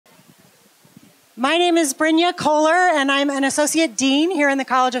My name is Brynja Kohler, and I'm an Associate Dean here in the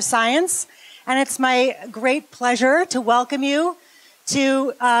College of Science. And it's my great pleasure to welcome you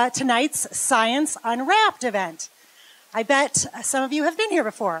to tonight's Science Unwrapped event. I bet some of you have been here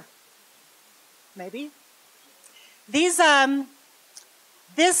before. Maybe. This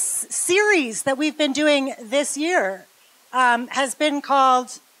series that we've been doing this year has been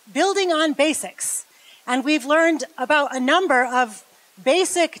called Building on Basics. And we've learned about a number of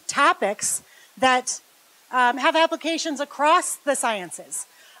basic topics that have applications across the sciences.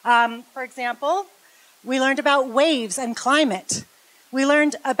 For example, we learned about waves and climate. We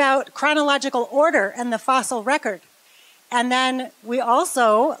learned about chronological order and the fossil record. And then we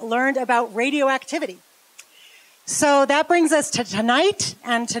also learned about radioactivity. So that brings us to tonight,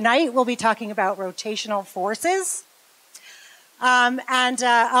 and tonight we'll be talking about rotational forces.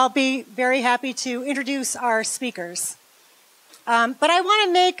 I'll be very happy to introduce our speakers. But I want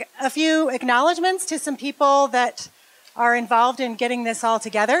to make a few acknowledgments to some people that are involved in getting this all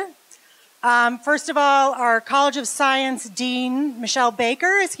together. First of all, our College of Science Dean, Michelle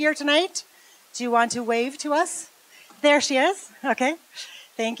Baker, is here tonight. Do you want to wave to us? There she is. Okay.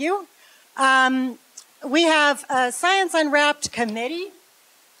 Thank you. We have a Science Unwrapped committee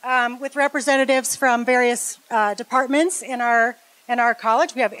with representatives from various departments in our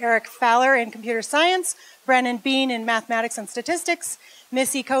college. We have Eric Fowler in computer science, Brennan Bean in mathematics and statistics,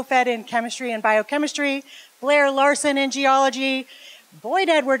 Missy Kofed in chemistry and biochemistry, Blair Larson in geology, Boyd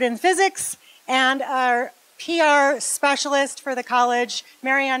Edwards in physics, and our PR specialist for the college,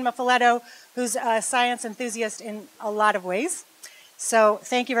 Marianne Maffaletto, who's a science enthusiast in a lot of ways. So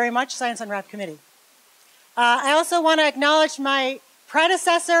thank you very much, Science Unwrapped Committee. I also want to acknowledge my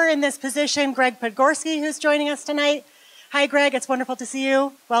predecessor in this position, Greg Podgorski, who's joining us tonight. Hi, Greg. It's wonderful to see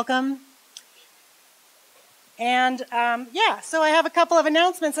you. Welcome. And so I have a couple of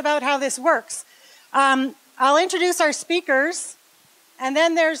announcements about how this works. I'll introduce our speakers, and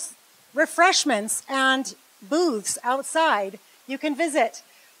then there's refreshments and booths outside you can visit.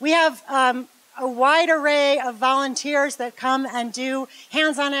 We have a wide array of volunteers that come and do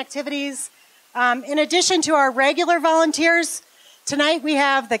hands-on activities. In addition to our regular volunteers, tonight we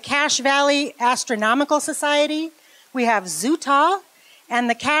have the Cache Valley Astronomical Society, we have Zootah, and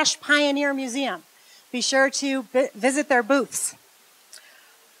the Cache Pioneer Museum. Be sure to visit their booths.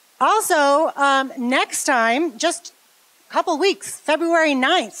 Also, next time, just a couple weeks, February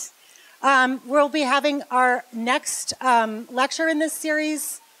 9th, we'll be having our next lecture in this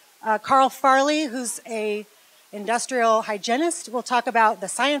series. Carl Farley, who's an industrial hygienist, will talk about the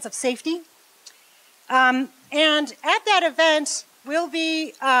science of safety. And at that event, will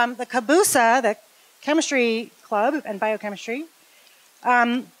be the CABUSA, the Chemistry Club and Biochemistry,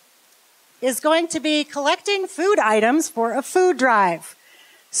 is going to be collecting food items for a food drive.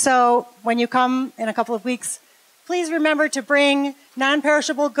 So when you come in a couple of weeks, please remember to bring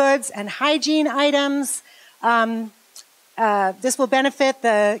non-perishable goods and hygiene items. This will benefit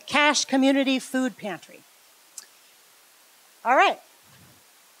the Cache Community Food Pantry. All right.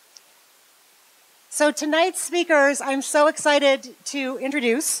 So tonight's speakers, I'm so excited to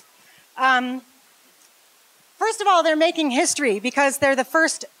introduce. First of all, they're making history because they're the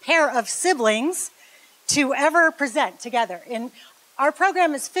first pair of siblings to ever present together. And our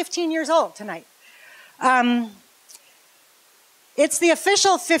program is 15 years old tonight. It's the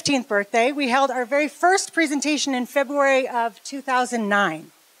official 15th birthday. We held our very first presentation in February of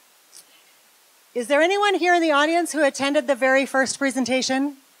 2009. Is there anyone here in the audience who attended the very first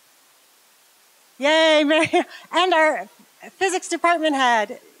presentation? Yay, Mary. And our physics department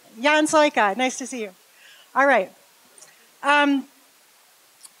head, Jan Soika. Nice to see you. All right.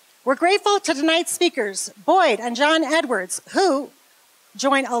 We're grateful to tonight's speakers, Boyd and John Edwards, who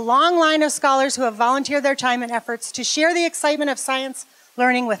join a long line of scholars who have volunteered their time and efforts to share the excitement of science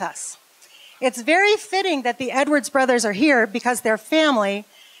learning with us. It's very fitting that the Edwards brothers are here because their family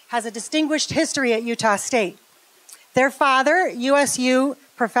has a distinguished history at Utah State. Their father, USU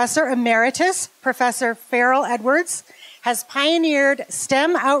Professor Emeritus, Professor Farrell Edwards, has pioneered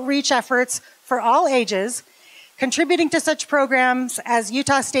STEM outreach efforts for all ages, contributing to such programs as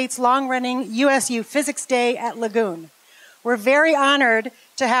Utah State's long-running USU Physics Day at Lagoon. We're very honored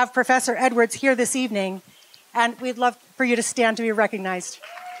to have Professor Edwards here this evening, and we'd love for you to stand to be recognized.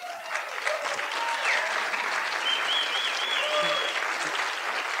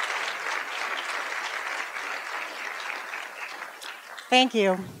 Thank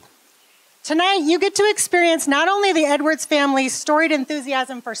you. Tonight, you get to experience not only the Edwards family's storied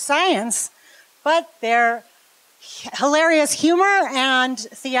enthusiasm for science, but their hilarious humor and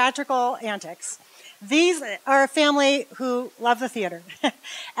theatrical antics. These are a family who love the theater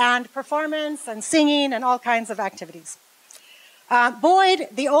and performance and singing and all kinds of activities. Boyd,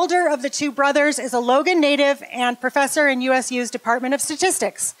 the older of the two brothers, is a Logan native and professor in USU's Department of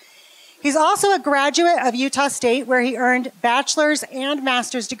Statistics. He's also a graduate of Utah State, where he earned bachelor's and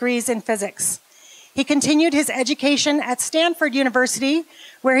master's degrees in physics. He continued his education at Stanford University,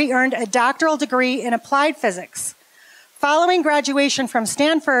 where he earned a doctoral degree in applied physics. Following graduation from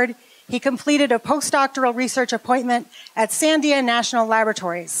Stanford, he completed a postdoctoral research appointment at Sandia National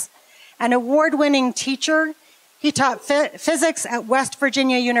Laboratories. An award-winning teacher, he taught physics at West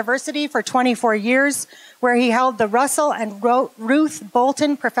Virginia University for 24 years, where he held the Russell and Ruth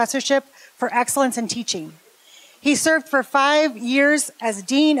Bolton Professorship for Excellence in Teaching. He served for 5 years as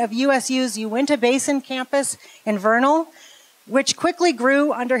Dean of USU's Uinta Basin campus in Vernal, which quickly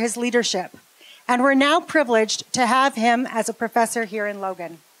grew under his leadership. And we're now privileged to have him as a professor here in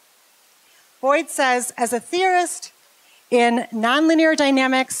Logan. Boyd says, as a theorist in nonlinear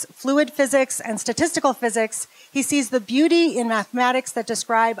dynamics, fluid physics, and statistical physics, he sees the beauty in mathematics that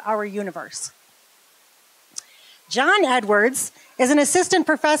describe our universe. John Edwards is an assistant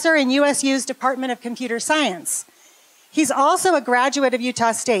professor in USU's Department of Computer Science. He's also a graduate of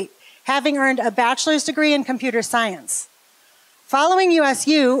Utah State, having earned a bachelor's degree in computer science. Following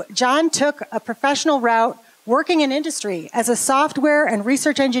USU, John took a professional route working in industry as a software and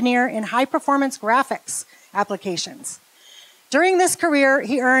research engineer in high-performance graphics applications. During this career,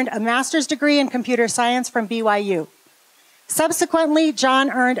 he earned a master's degree in computer science from BYU. Subsequently, John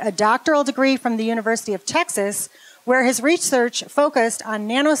earned a doctoral degree from the University of Texas, where his research focused on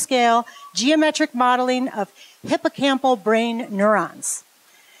nanoscale geometric modeling of hippocampal brain neurons.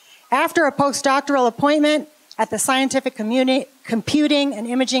 After a postdoctoral appointment at the Scientific Computing and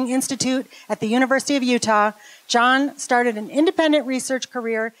Imaging Institute at the University of Utah, John started an independent research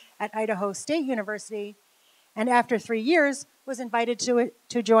career at Idaho State University, and after 3 years, was invited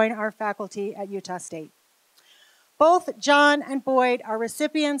to join our faculty at Utah State. Both John and Boyd are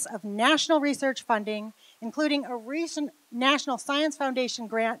recipients of national research funding, including a recent National Science Foundation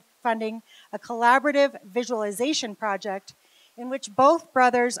grant funding a collaborative visualization project in which both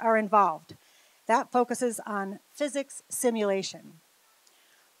brothers are involved. That focuses on physics simulation.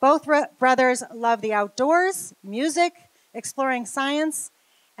 Both brothers love the outdoors, music, exploring science,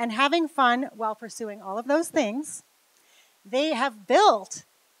 and having fun while pursuing all of those things. They have built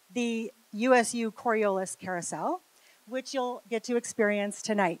the USU Coriolis Carousel, which you'll get to experience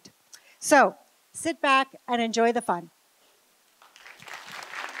tonight. So sit back and enjoy the fun.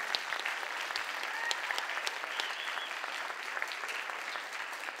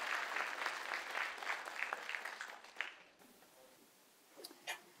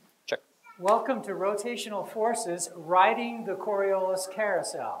 Welcome to Rotational Forces Riding the Coriolis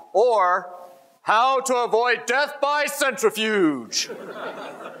Carousel. Or How to Avoid Death by Centrifuge.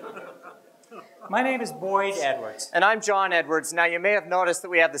 My name is Boyd Edwards. And I'm John Edwards. Now, you may have noticed that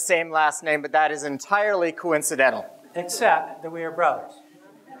we have the same last name, but that is entirely coincidental. Except that we are brothers.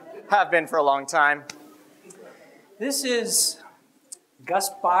 Have been for a long time. This is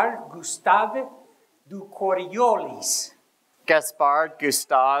Gaspard-Gustave de Coriolis.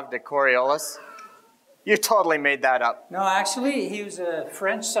 Gaspard-Gustave de Coriolis. You totally made that up. No, actually, he was a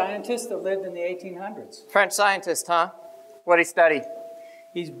French scientist that lived in the 1800s. French scientist, huh? What did he study?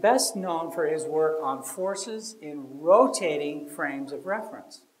 He's best known for his work on forces in rotating frames of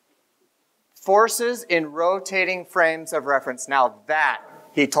reference. Forces in rotating frames of reference. Now that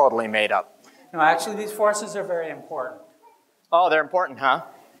he totally made up. No, actually, these forces are very important. Oh, they're important, huh?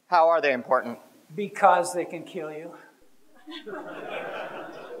 How are they important? Because they can kill you.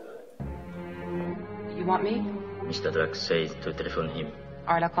 You want me? Mr. Drake says to telephone him.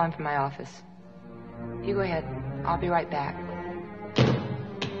 All right, I'll call him from my office. You go ahead. I'll be right back.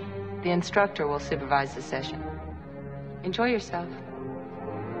 The instructor will supervise the session. Enjoy yourself.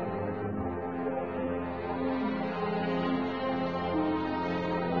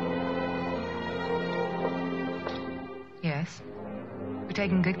 Yes, we're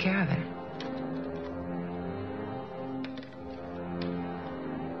taking good care of him.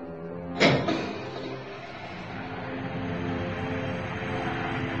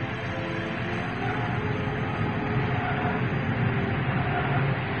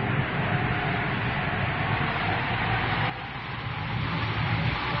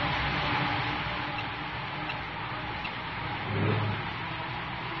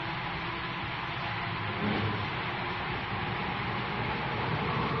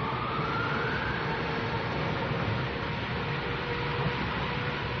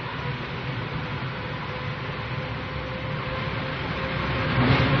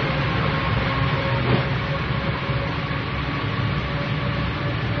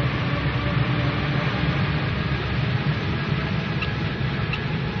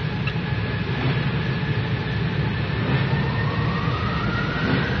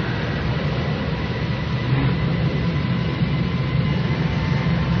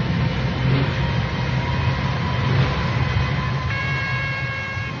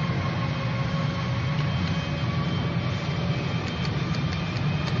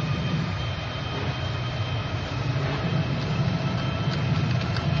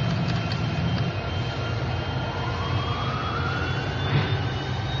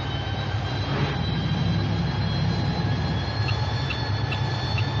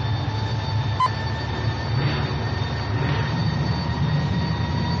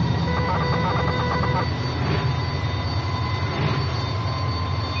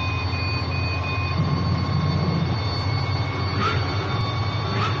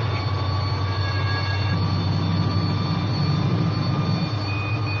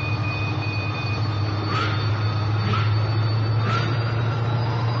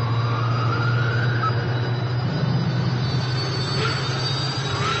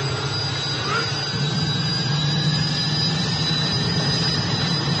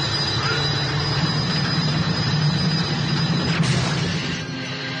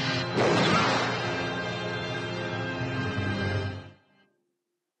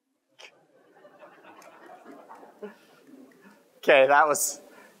 Okay, that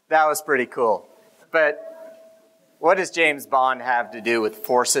was pretty cool. But what does James Bond have to do with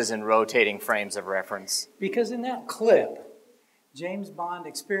forces in rotating frames of reference? Because in that clip, James Bond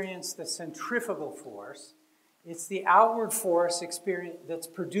experienced the centrifugal force. It's the outward force that's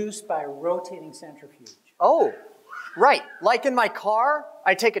produced by a rotating centrifuge. Oh, right. Like in my car,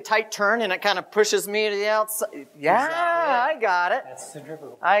 I take a tight turn and it kind of pushes me to the outside. Yeah, exactly. I got it. That's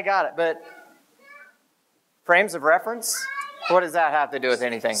centrifugal. I got it. But frames of reference, what does that have to do with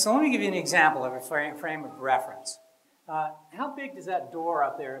anything? So let me give you an example of a frame of reference. How big does that door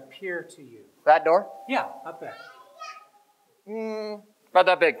up there appear to you? That door? Yeah, up there. About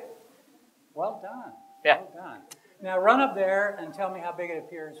that big. Well done. Yeah. Well done. Now run up there and tell me how big it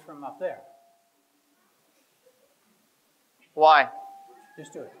appears from up there. Why?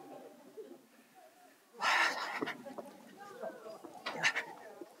 Just do it.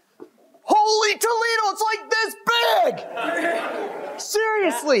 Holy Toledo, it's like this big!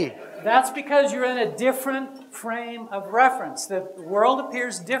 Seriously. That's because you're in a different frame of reference. The world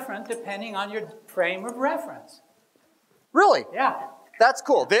appears different depending on your frame of reference. Really? Yeah. That's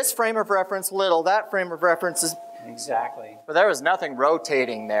cool. This frame of reference, little. That frame of reference is... Exactly. But there was nothing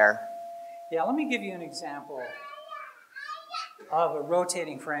rotating there. Yeah, let me give you an example of a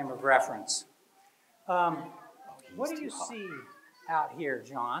rotating frame of reference. What do you see out here,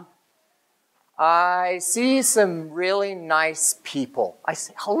 John? I see some really nice people. I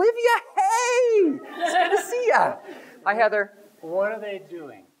see Olivia. Hey, it's good to see ya. Hi, Heather. What are they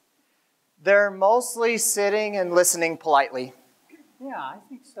doing? They're mostly sitting and listening politely. Yeah, I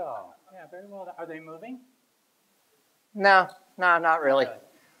think so. Yeah, very well done. Are they moving? No, not really. Good.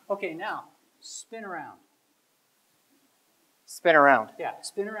 Okay, now spin around. Spin around. Yeah,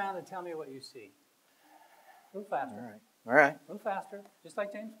 spin around and tell me what you see. A little faster. All right. All right. A little faster, just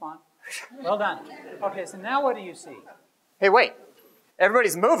like James Bond. Well done. Okay, so now what do you see? Hey, wait.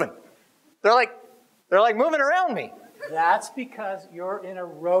 Everybody's moving. They're like moving around me. That's because you're in a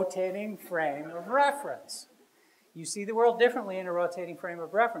rotating frame of reference. You see the world differently in a rotating frame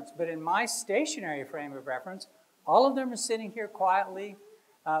of reference, but in my stationary frame of reference, all of them are sitting here quietly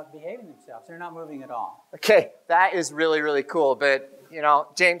behaving themselves. They're not moving at all. Okay, that is really, really cool. But, you know,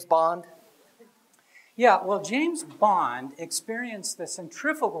 James Bond? Yeah, well, James Bond experienced the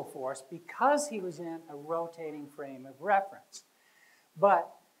centrifugal force because he was in a rotating frame of reference.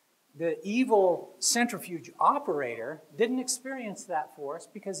 But the evil centrifuge operator didn't experience that force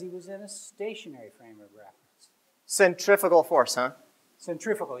because he was in a stationary frame of reference. Centrifugal force, huh?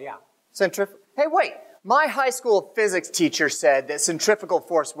 Centrifugal, yeah. Hey, wait. My high school physics teacher said that centrifugal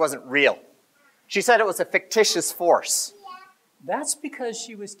force wasn't real. She said it was a fictitious force. That's because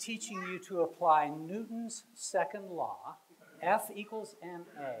she was teaching you to apply Newton's second law, F equals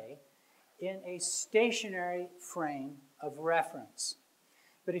ma, in a stationary frame of reference.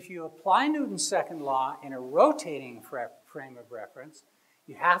 But if you apply Newton's second law in a rotating frame of reference,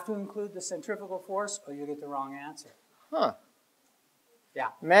 you have to include the centrifugal force or you get the wrong answer. Huh. Yeah.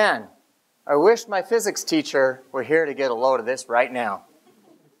 Man, I wish my physics teacher were here to get a load of this right now.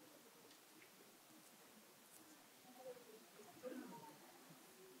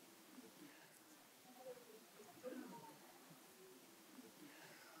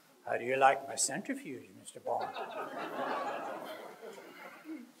 How do you like my centrifuge, Mr. Bond?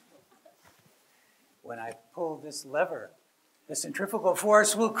 When I pull this lever, the centrifugal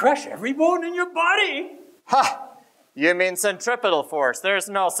force will crush every bone in your body. Ha! You mean centripetal force. There's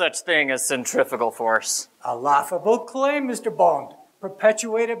no such thing as centrifugal force. A laughable claim, Mr. Bond,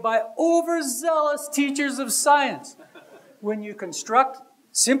 perpetuated by overzealous teachers of science. When you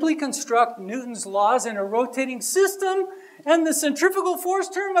simply construct Newton's laws in a rotating system, and the centrifugal force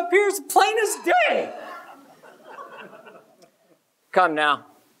term appears plain as day. Come now.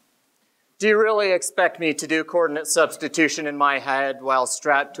 Do you really expect me to do coordinate substitution in my head while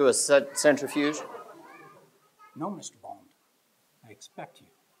strapped to a centrifuge? No, Mr. Bond. I expect you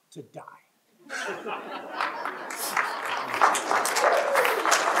to die.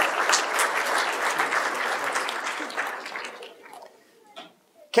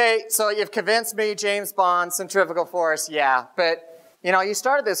 Okay, so you've convinced me, James Bond, centrifugal force, yeah. But, you know, you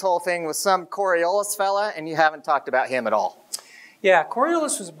started this whole thing with some Coriolis fella, and you haven't talked about him at all. Yeah,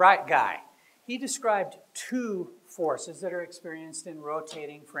 Coriolis was a bright guy. He described two forces that are experienced in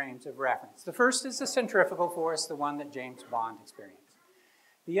rotating frames of reference. The first is the centrifugal force, the one that James Bond experienced.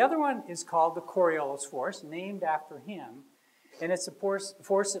 The other one is called the Coriolis force, named after him, and it's a force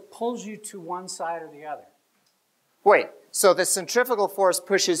that pulls you to one side or the other. Wait, so the centrifugal force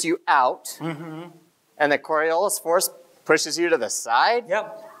pushes you out, and the Coriolis force pushes you to the side?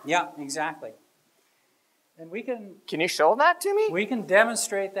 Yep, exactly. And we can you show that to me? We can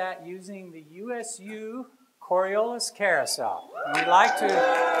demonstrate that using the USU Coriolis Carousel. And we'd like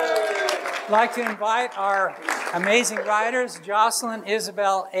to invite our amazing riders, Jocelyn,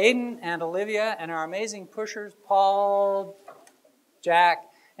 Isabel, Aiden, and Olivia, and our amazing pushers, Paul, Jack,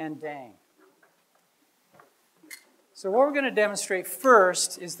 and Dane. So what we're going to demonstrate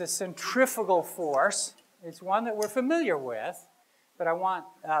first is the centrifugal force. It's one that we're familiar with, but I want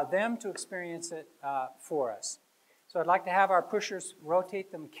them to experience it for us. So I'd like to have our pushers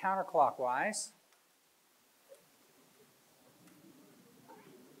rotate them counterclockwise.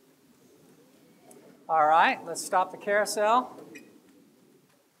 All right, let's stop the carousel.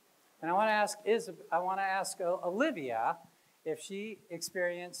 And I want to ask Olivia if she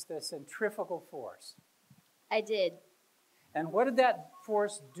experienced the centrifugal force. I did. And what did that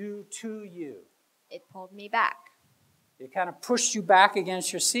force do to you? It pulled me back. It kind of pushed you back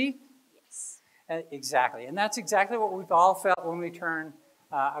against your seat? Yes. Exactly. And that's exactly what we've all felt when we turn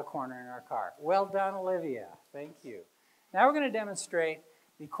a corner in our car. Well done, Olivia. Thank you. Now we're going to demonstrate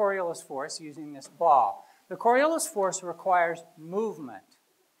the Coriolis force using this ball. The Coriolis force requires movement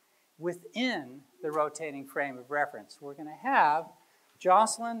within the rotating frame of reference. We're going to have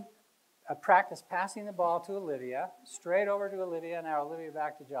Jocelyn practice passing the ball to Olivia, straight over to Olivia, now Olivia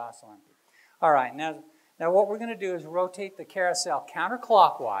back to Jocelyn. All right, now what we're going to do is rotate the carousel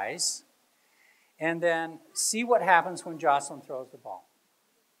counterclockwise and then see what happens when Jocelyn throws the ball.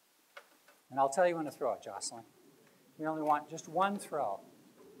 And I'll tell you when to throw it, Jocelyn. We only want just one throw.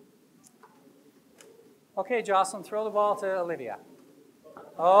 Okay, Jocelyn, throw the ball to Olivia.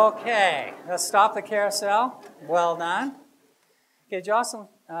 Okay, let's stop the carousel. Well done. Okay, Jocelyn,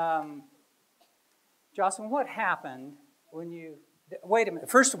 what happened when you... Wait a minute.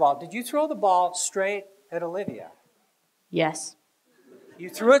 First of all, did you throw the ball straight at Olivia? Yes. You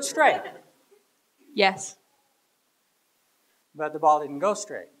threw it straight? Yes. But the ball didn't go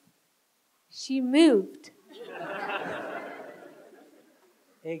straight. She moved.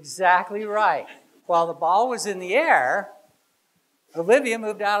 Exactly right. While the ball was in the air, Olivia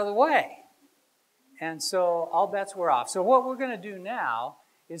moved out of the way. And so all bets were off. So what we're going to do now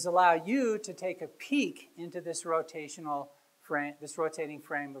is allow you to take a peek into this rotational frame, this rotating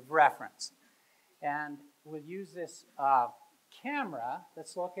frame of reference. And we'll use this camera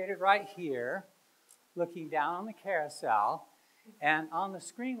that's located right here, looking down on the carousel. And on the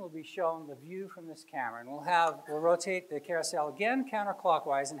screen will be shown the view from this camera. And we'll rotate the carousel again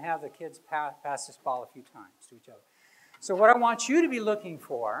counterclockwise and have the kids pass this ball a few times to each other. So what I want you to be looking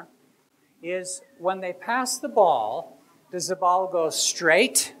for is when they pass the ball, does the ball go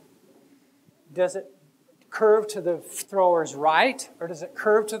straight? Does it curve to the thrower's right? Or does it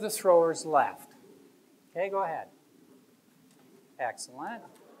curve to the thrower's left? Okay, go ahead. Excellent.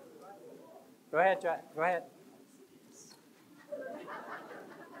 Go ahead, John. Go ahead.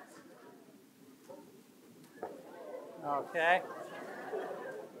 Okay.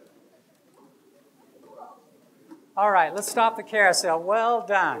 All right, let's stop the carousel. Well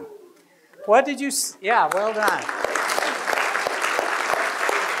done. What did you... Yeah, well done.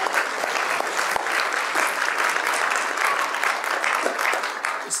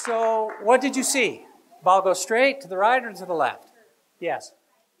 So, what did you see? Ball go straight to the right or to the left? Yes.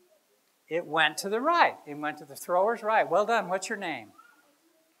 It went to the right. It went to the thrower's right. Well done. What's your name?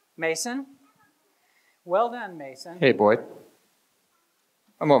 Mason? Well done, Mason. Hey, Boyd.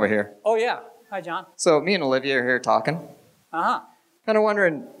 I'm over here. Oh, yeah. Hi, John. So me and Olivia are here talking. Uh-huh. Kind of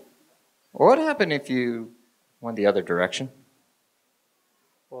wondering, what would happen if you went the other direction?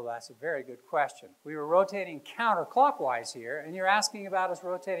 Well, that's a very good question. We were rotating counterclockwise here, and you're asking about us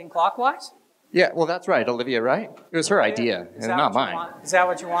rotating clockwise? Yeah, well, that's right, Olivia, right? It was her idea, and not mine. Is that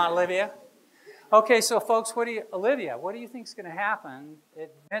what you want, Olivia? Okay, so folks, Olivia, what do you think is going to happen?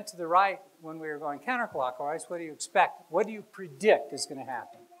 It went to the right when we were going counterclockwise. What do you expect? What do you predict is going to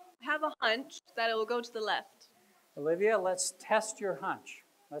happen? I have a hunch that it will go to the left. Olivia, let's test your hunch.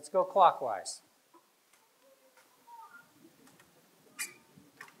 Let's go clockwise.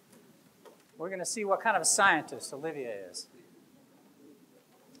 We're going to see what kind of a scientist Olivia is.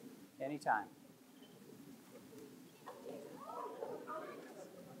 Anytime.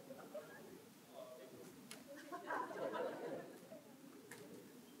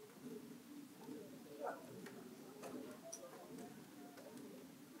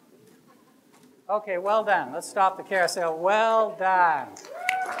 Okay, well done. Let's stop the carousel. Well done.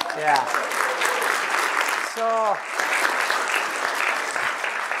 Yeah.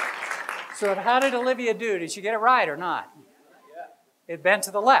 So how did Olivia do? Did she get it right or not? Yeah. It bent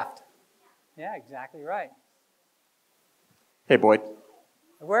to the left. Yeah, exactly right. Hey, Boyd.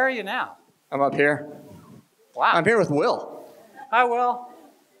 Where are you now? I'm up here. Wow. I'm here with Will. Hi, Will.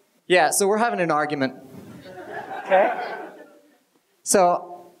 Yeah, so we're having an argument. Okay.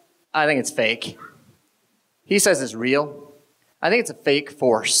 So, I think it's fake. He says it's real. I think it's a fake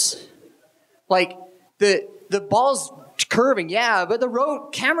force. Like, the ball's curving, yeah, but the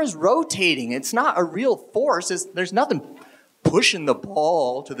camera's rotating. It's not a real force. There's nothing pushing the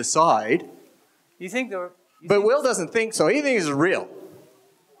ball to the side. You think But Will doesn't think so. He thinks it's real.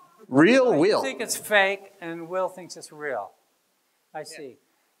 Real Will. You think it's fake, and Will thinks it's real. I see.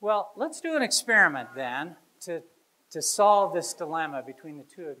 Well, let's do an experiment then to solve this dilemma between the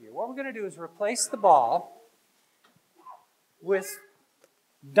two of you. What we're going to do is replace the ball with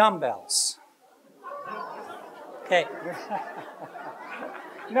dumbbells. Okay.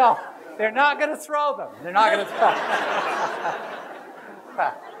 No, they're not going to throw them. They're not going to throw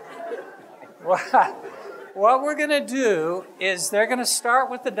them. What we're going to do is they're going to start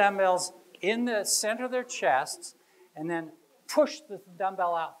with the dumbbells in the center of their chests and then push the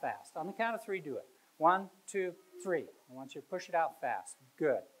dumbbell out fast. On the count of 3, do it. 1, 2, 3. I want you to push it out fast.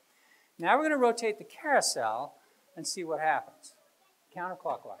 Good. Now we're going to rotate the carousel and see what happens.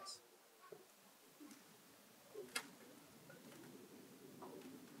 Counterclockwise.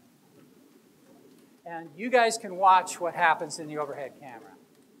 And you guys can watch what happens in the overhead camera.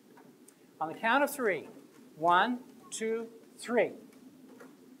 On the count of 3. 1, 2, 3.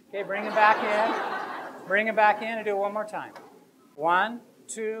 Okay, bring it back in. Bring it back in and do it one more time. 1,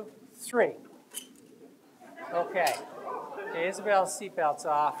 2, 3. Okay. Okay, Isabel's seatbelt's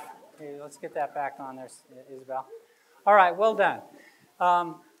off. Okay, let's get that back on there, Isabel. All right, well done.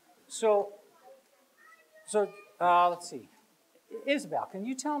 Let's see. Isabel, can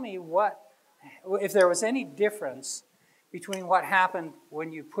you tell me if there was any difference between what happened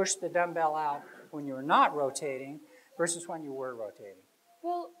when you pushed the dumbbell out when you were not rotating versus when you were rotating?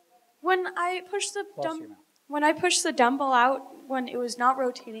 Well, when I pushed the dumbbell out when it was not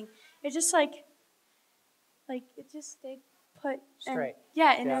rotating, it just it just stayed put. Straight.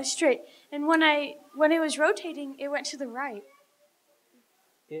 And it was straight. And when it was rotating, it went to the right.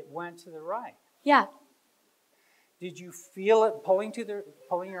 It went to the right. Yeah. Did you feel it pulling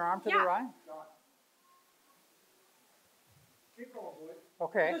your arm to the right?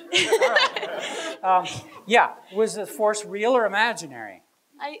 Okay. All right. Yeah. Was the force real or imaginary?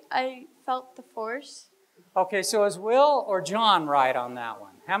 I felt the force. Okay, so is Will or John right on that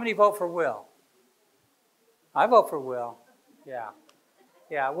one? How many vote for Will? I vote for Will. Yeah.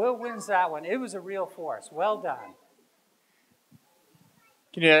 Yeah, Will wins that one. It was a real force. Well done.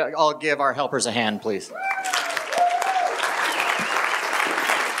 Can you all give our helpers a hand, please?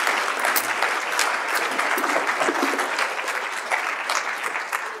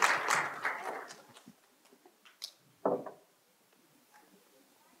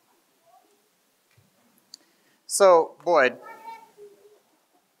 So, Boyd,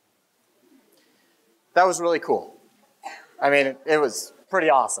 that was really cool. I mean, it was pretty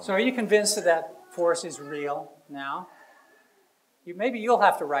awesome. So are you convinced that that force is real now? Maybe you'll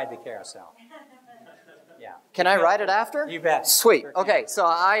have to ride the carousel. Yeah. Can I ride it after? You bet. Sweet. Sure. Okay, so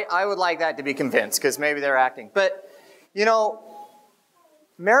I would like that to be convinced because maybe they're acting. But, you know,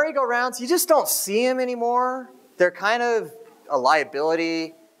 merry-go-rounds, you just don't see them anymore. They're kind of a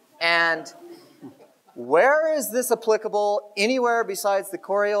liability. And where is this applicable anywhere besides the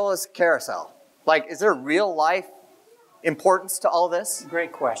Coriolis carousel? Like, is there real life importance to all this?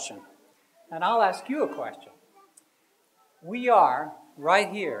 Great question. And I'll ask you a question. We are right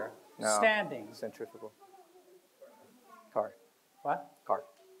here standing. Centrifugal. Car. What? Car.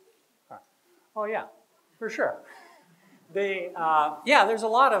 Oh yeah, for sure. There's a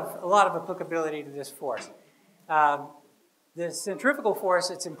lot of applicability to this force. The centrifugal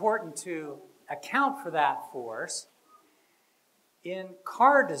force, it's important to account for that force in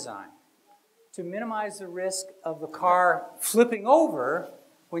car design to minimize the risk of the car flipping over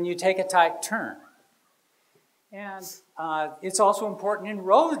when you take a tight turn. And it's also important in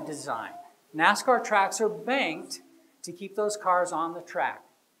road design. NASCAR tracks are banked to keep those cars on the track.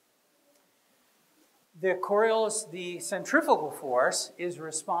 The Coriolis, the centrifugal force, is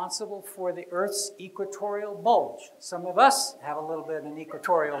responsible for the Earth's equatorial bulge. Some of us have a little bit of an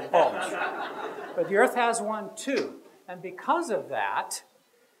equatorial bulge, but the Earth has one too. And because of that,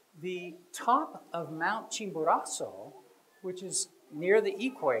 the top of Mount Chimborazo, which is near the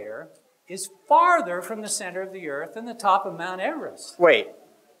equator, is farther from the center of the Earth than the top of Mount Everest. Wait,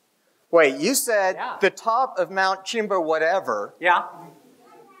 you said the top of Mount Chimbo whatever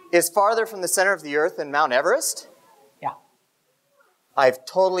is farther from the center of the Earth than Mount Everest? Yeah. I've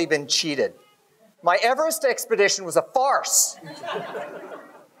totally been cheated. My Everest expedition was a farce.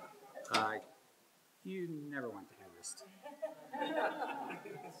 You never went to Everest.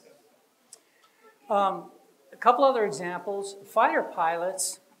 A couple other examples. Fighter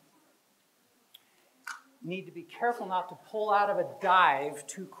pilots need to be careful not to pull out of a dive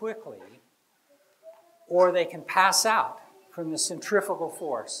too quickly, or they can pass out from the centrifugal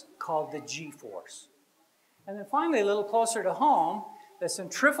force called the G-force. And then finally, a little closer to home, the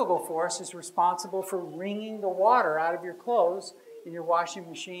centrifugal force is responsible for wringing the water out of your clothes in your washing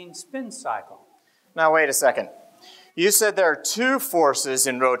machine spin cycle. Now, wait a second. You said there are two forces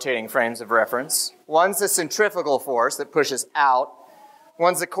in rotating frames of reference. One's the centrifugal force that pushes out.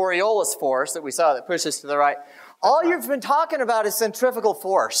 One's the Coriolis force that we saw that pushes to the right. All you've been talking about is centrifugal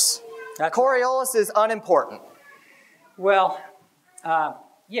force. Coriolis is unimportant. Well,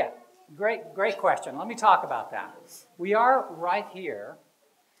 yeah, great question. Let me talk about that. We are right here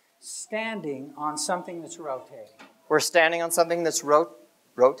standing on something that's rotating. We're standing on something that's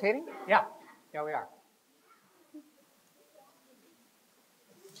rotating? Yeah, we are.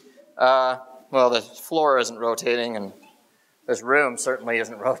 Well, the floor isn't rotating, and this room certainly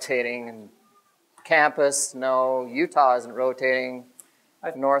isn't rotating, and campus, no. Utah isn't rotating.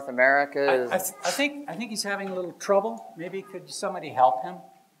 North America is... I think he's having a little trouble. Maybe could somebody help him?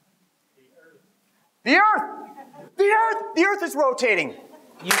 The Earth! The Earth! The Earth is rotating.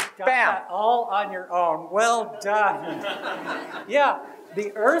 You got that all on your own. Well done. Yeah,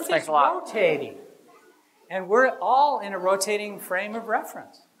 the Earth is rotating. And we're all in a rotating frame of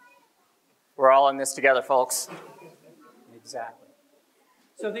reference. We're all in this together, folks. Exactly.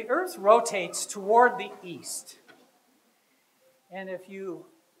 So the Earth rotates toward the east. And if you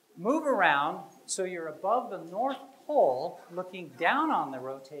move around so you're above the North Pole, looking down on the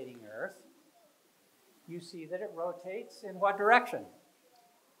rotating Earth, you see that it rotates in what direction?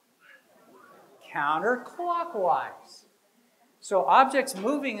 Counterclockwise. So objects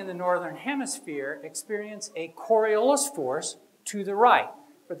moving in the northern hemisphere experience a Coriolis force to the right,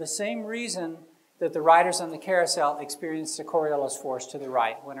 for the same reason that the riders on the carousel experienced a Coriolis force to the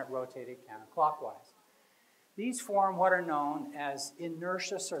right when it rotated counterclockwise. These form what are known as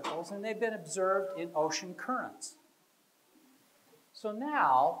inertia circles, and they've been observed in ocean currents. So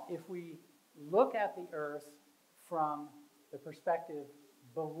now, if we look at the Earth from the perspective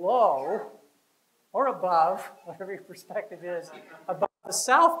below or above, whatever your perspective is, above the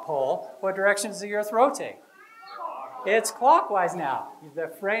South Pole, what direction does the Earth rotate? It's clockwise now. The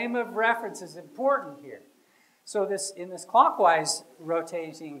frame of reference is important here. So in this clockwise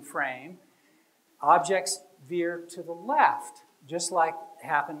rotating frame, objects veer to the left, just like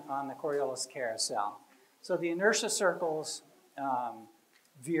happened on the Coriolis carousel. So the inertia circles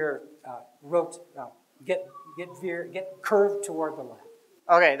get curved toward the left.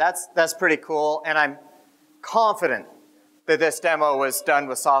 Okay, that's pretty cool, and I'm confident that this demo was done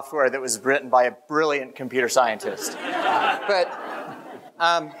with software that was written by a brilliant computer scientist. But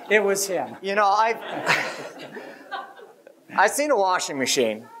it was him. You know, I've seen a washing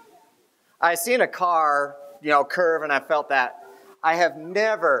machine. I've seen a car, curve, and I felt that. I have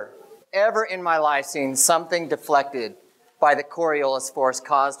never, ever in my life seen something deflected by the Coriolis force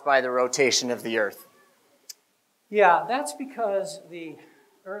caused by the rotation of the Earth. Yeah, that's because the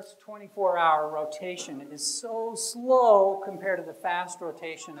Earth's 24-hour rotation is so slow compared to the fast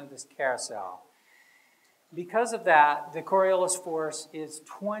rotation of this carousel. Because of that, the Coriolis force is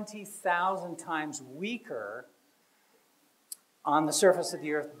 20,000 times weaker on the surface of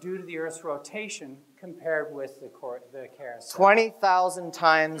the Earth due to the Earth's rotation compared with the carousel. 20,000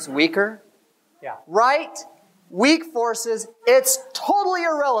 times weaker? Yeah. Right? Weak forces, it's totally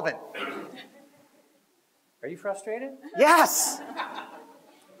irrelevant. Are you frustrated? Yes.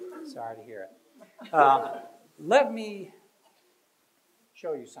 Sorry to hear it. Let me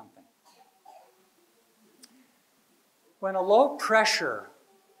show you something. When a low pressure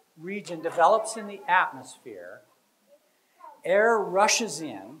region develops in the atmosphere, air rushes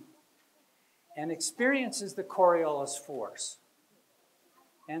in and experiences the Coriolis force.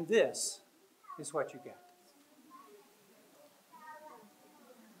 And this is what you get.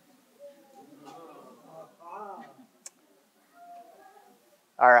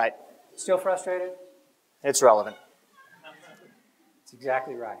 All right. Still frustrated? It's relevant. That's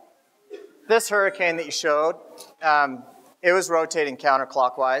exactly right. This hurricane that you showed, it was rotating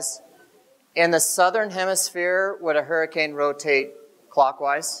counterclockwise. In the southern hemisphere, would a hurricane rotate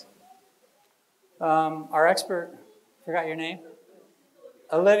clockwise? Our expert, forgot your name?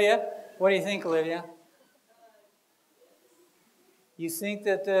 Olivia. What do you think, Olivia? You think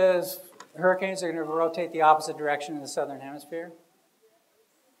that the hurricanes are going to rotate the opposite direction in the southern hemisphere?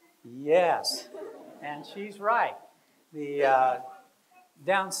 Yes, and she's right. The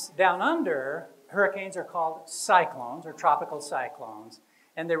down under, hurricanes are called cyclones or tropical cyclones,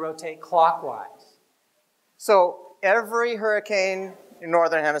 and they rotate clockwise. So every hurricane in the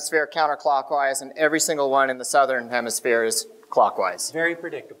northern hemisphere counterclockwise, and every single one in the southern hemisphere is clockwise. Very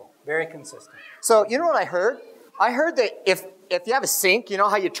predictable, very consistent. So you know what I heard? I heard that if you have a sink, you know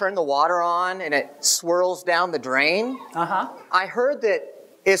how you turn the water on and it swirls down the drain? Uh-huh. I heard that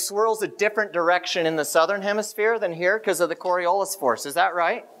it swirls a different direction in the southern hemisphere than here because of the Coriolis force. Is that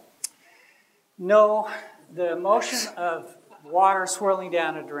right? No, the motion of water swirling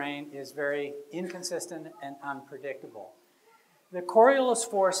down a drain is very inconsistent and unpredictable. The Coriolis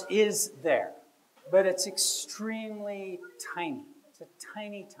force is there, but it's extremely tiny. It's a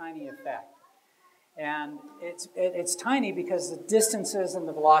tiny, tiny effect. And it's tiny because the distances and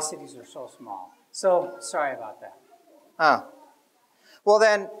the velocities are so small. So, sorry about that. Oh. Well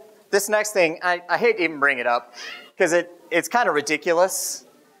then, this next thing, I hate to even bring it up because it's kind of ridiculous.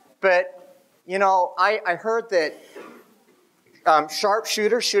 But, you know, I heard that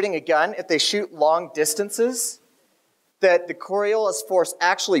sharpshooters shooting a gun, if they shoot long distances, that the Coriolis force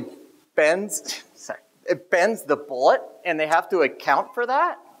actually bends the bullet, and they have to account for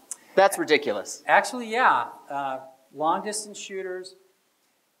that? That's ridiculous. Actually, yeah. Long-distance shooters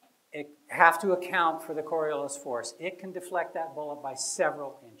have to account for the Coriolis force. It can deflect that bullet by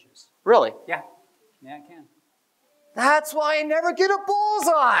several inches. Really? Yeah. Yeah, it can. That's why I never get a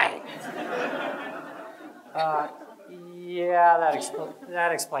bullseye! Yeah,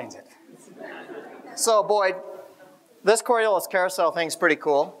 that explains it. So, Boyd, this Coriolis carousel thing's pretty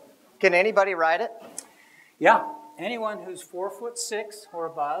cool. Can anybody ride it? Yeah. Anyone who's 4'6" or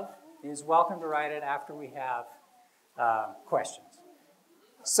above is welcome to ride it after we have questions.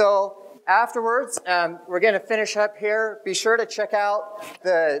 So afterwards, we're going to finish up here. Be sure to check out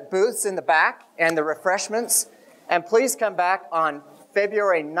the booths in the back and the refreshments. And please come back on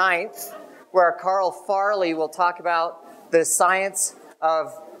February 9th, where Carl Farley will talk about the science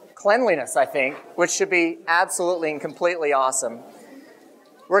of cleanliness, I think, which should be absolutely and completely awesome.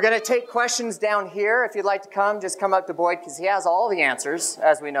 We're going to take questions down here. If you'd like to come, just come up to Boyd because he has all the answers,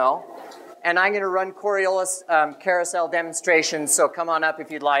 as we know. And I'm going to run Coriolis carousel demonstrations, so come on up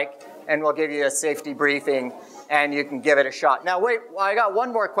if you'd like, and we'll give you a safety briefing, and you can give it a shot. Now, wait, I got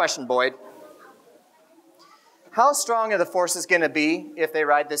one more question, Boyd. How strong are the forces going to be if they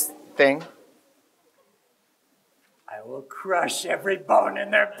ride this thing? I will crush every bone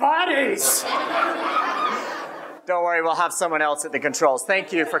in their bodies. Don't worry, we'll have someone else at the controls.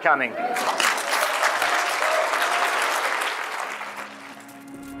 Thank you for coming.